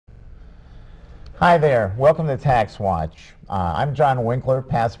Hi there. Welcome to Tax Watch. I'm John Winkler,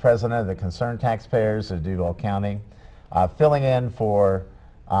 past president of the Concerned Taxpayers of Duval County, filling in for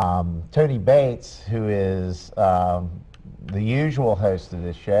Tony Bates, who is the usual host of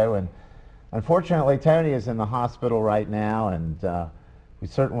this show. And unfortunately, Tony is in the hospital right now, and we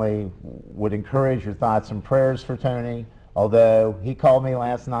certainly would encourage your thoughts and prayers for Tony, although he called me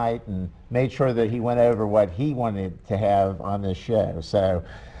last night and made sure that he went over what he wanted to have on this show. So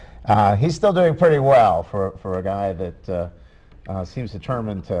he's still doing pretty well for a guy that seems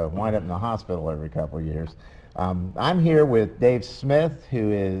determined to wind up in the hospital every couple of years. I'm here with Dave Smith,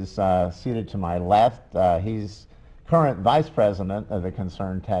 who is seated to my left. He's current vice president of the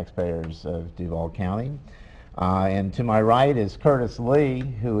Concerned Taxpayers of Duval County. And to my right is Curtis Lee,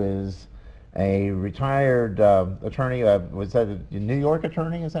 who is a retired attorney. Was that a New York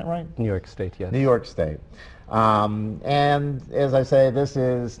attorney? Is that right? New York State, yes. New York State. And as I say, this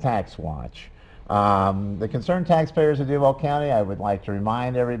is Tax Watch. The Concerned Taxpayers of Duval County, I would like to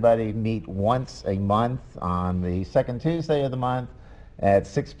remind everybody, meet once a month on the second Tuesday of the month at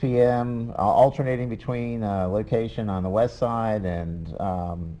 6 p.m., alternating between location on the west side and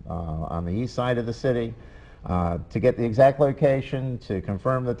on the east side of the city. To get the exact location, to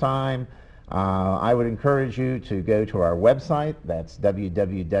confirm the time, I would encourage you to go to our website. That's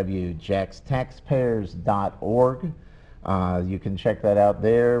www.jaxtaxpayers.org. You can check that out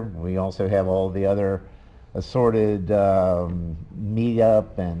there. We also have all the other assorted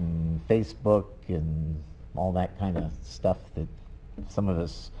meetup and Facebook and all that kind of stuff that some of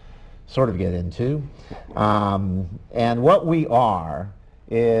us sort of get into. And what we are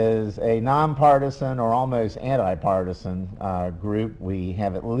is a nonpartisan or almost anti-partisan group. We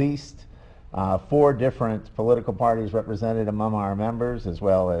have at least 4 different political parties represented among our members, as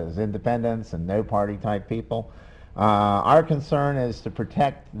well as independents and no-party type people. Our concern is to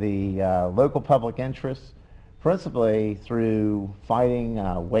protect the local public interests, principally through fighting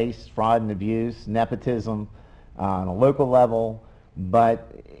waste, fraud, and abuse, nepotism on a local level,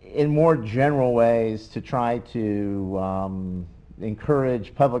 but in more general ways to try to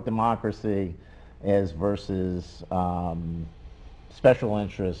encourage public democracy as versus special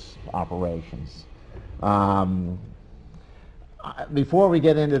interest operations. Before we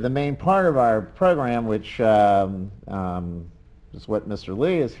get into the main part of our program, which is what Mr.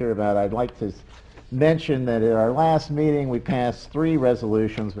 Lee is here about, I'd like to mention that at our last meeting we passed 3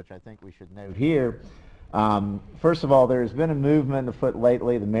 resolutions, which I think we should note here. First of all, there's been a movement afoot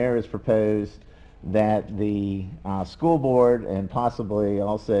lately. The mayor has proposed that the school board and possibly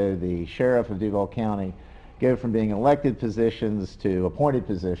also the sheriff of Duval County go from being elected positions to appointed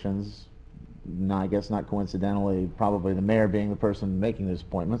positions. No, I guess not coincidentally, probably the mayor being the person making those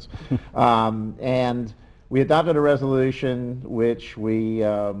appointments. And we adopted a resolution which we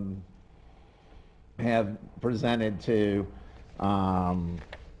have presented to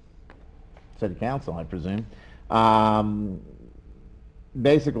City Council, I presume,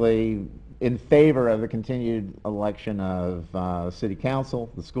 basically in favor of the continued election of City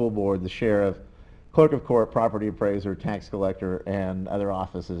Council, the school board, the sheriff, clerk of court, property appraiser, tax collector, and other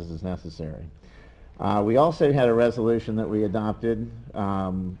offices as necessary. We also had a resolution that we adopted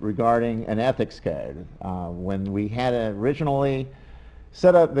regarding an ethics code. When we had originally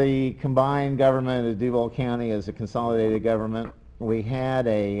set up the combined government of Duval County as a consolidated government, we had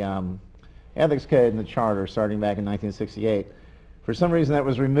a ethics code in the charter starting back in 1968. For some reason that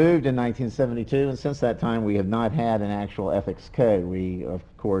was removed in 1972, and since that time we have not had an actual ethics code. We of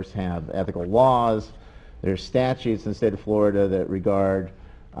course have ethical laws. There's statutes in the state of Florida that regard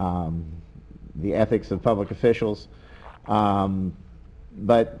the ethics of public officials,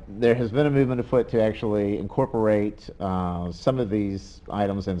 but there has been a movement afoot to actually incorporate some of these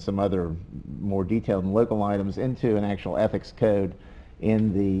items and some other more detailed and local items into an actual ethics code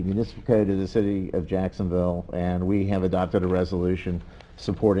in the municipal code of the city of Jacksonville, and we have adopted a resolution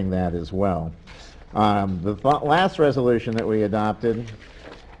supporting that as well. The last resolution that we adopted,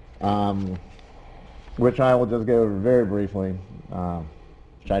 which I will just go over very briefly,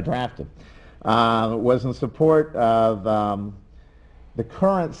 which I drafted, was in support of the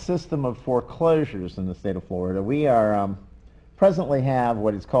current system of foreclosures in the state of Florida. We are presently have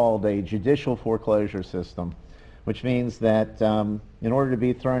what is called a judicial foreclosure system, which means that in order to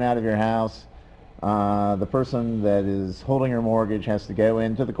be thrown out of your house, the person that is holding your mortgage has to go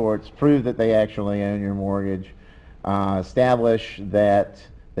into the courts, prove that they actually own your mortgage, establish that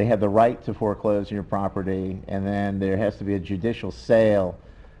they have the right to foreclose your property, and then there has to be a judicial sale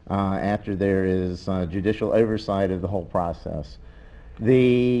after there is judicial oversight of the whole process.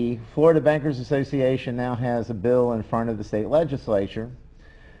 The Florida Bankers Association now has a bill in front of the state legislature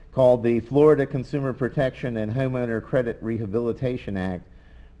called the Florida Consumer Protection and Homeowner Credit Rehabilitation Act,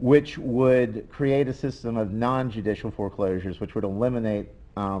 which would create a system of non-judicial foreclosures, which would eliminate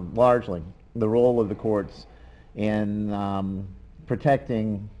largely the role of the courts in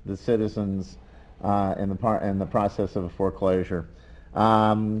protecting the citizens in the process of a foreclosure.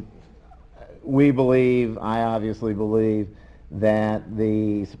 We believe, I obviously believe, that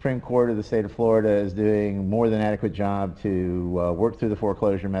the Supreme Court of the state of Florida is doing more than adequate job to work through the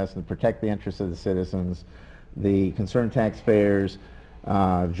foreclosure mess and protect the interests of the citizens. The concerned taxpayers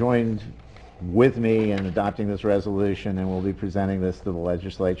joined with me in adopting this resolution, and we'll be presenting this to the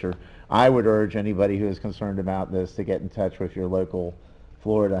legislature. I would urge anybody who is concerned about this to get in touch with your local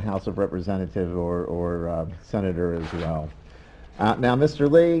Florida House of Representative or Senator as well. Now,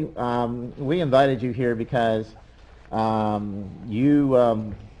 Mr. Lee, we invited you here because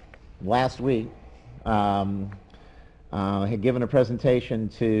you last week had given a presentation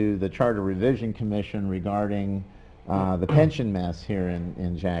to the Charter Revision Commission regarding the pension mess here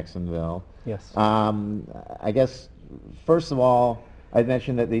in Jacksonville. Yes. I guess, first of all, I'd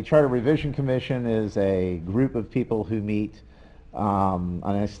mention that the Charter Revision Commission is a group of people who meet on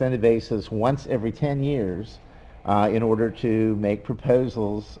an extended basis once every 10 years in order to make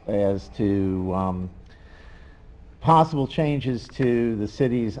proposals as to possible changes to the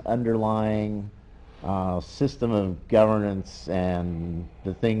city's underlying system of governance and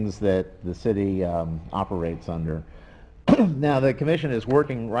the things that the city operates under. Now, the commission is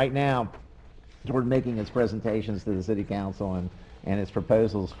working right now toward making its presentations to the city council and its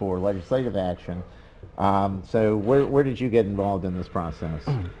proposals for legislative action. So where did you get involved in this process?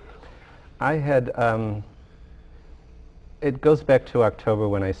 I had, it goes back to October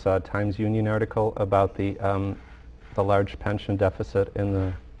when I saw a Times Union article about the large pension deficit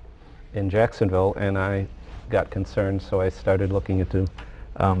in Jacksonville, and I got concerned, so I started looking into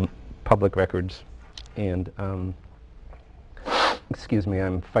public records. And excuse me,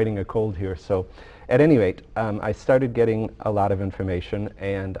 I'm fighting a cold here. So at any rate, I started getting a lot of information,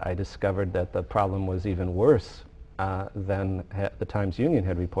 and I discovered that the problem was even worse than the Times Union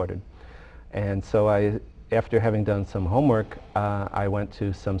had reported. And so after having done some homework, I went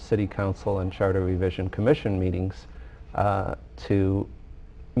to some City Council and Charter Revision Commission meetings to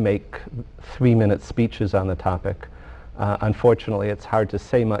make 3-minute speeches on the topic. Unfortunately, it's hard to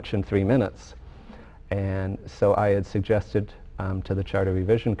say much in 3 minutes. And so I had suggested to the Charter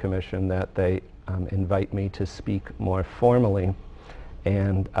Revision Commission that they invite me to speak more formally.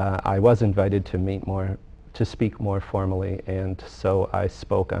 And I was invited to speak more formally, and so I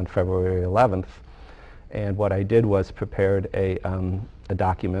spoke on February 11th. And what I did was prepared a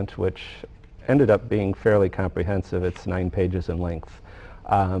document which ended up being fairly comprehensive. It's 9 pages in length.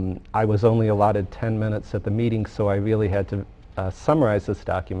 I was only allotted 10 minutes at the meeting, so I really had to summarize this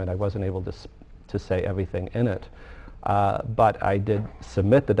document. I wasn't able to say everything in it. But I did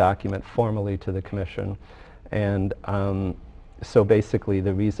submit the document formally to the commission. And so basically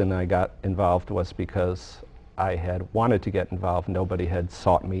the reason I got involved was because I had wanted to get involved. Nobody had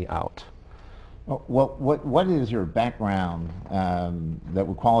sought me out. Well, what is your background that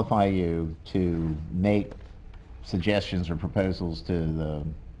would qualify you to make suggestions or proposals to the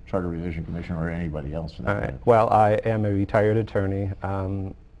Charter Revision Commission or anybody else for that matter? Well, I am a retired attorney.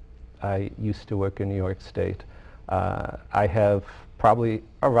 I used to work in New York State. I have probably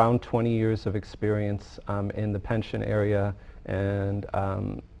around 20 years of experience in the pension area and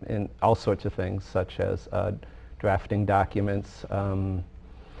in all sorts of things, such as drafting documents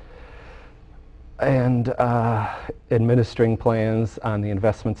and administering plans on the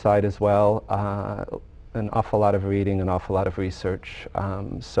investment side as well. An awful lot of reading, an awful lot of research.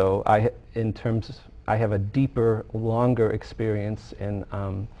 So I have a deeper, longer experience in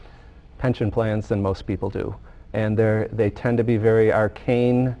pension plans than most people do. And they tend to be very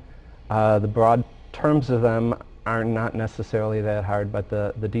arcane. The broad terms of them are not necessarily that hard, but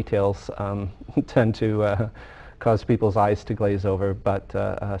the details tend to cause people's eyes to glaze over. But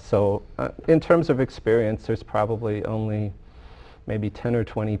so in terms of experience, there's probably only maybe 10 or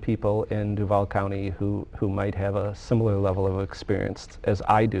 20 people in Duval County who might have a similar level of experience as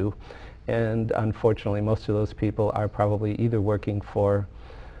I do. And unfortunately, most of those people are probably either working for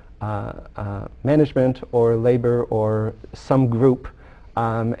management or labor or some group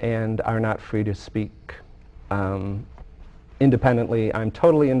and are not free to speak independently. I'm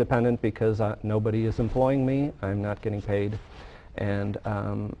totally independent because nobody is employing me. I'm not getting paid, and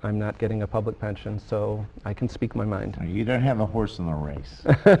I'm not getting a public pension, so I can speak my mind. You don't have a horse in the race.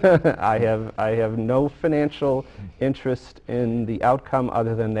 I have no financial interest in the outcome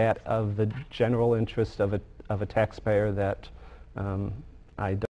other than that of the general interest of a taxpayer that I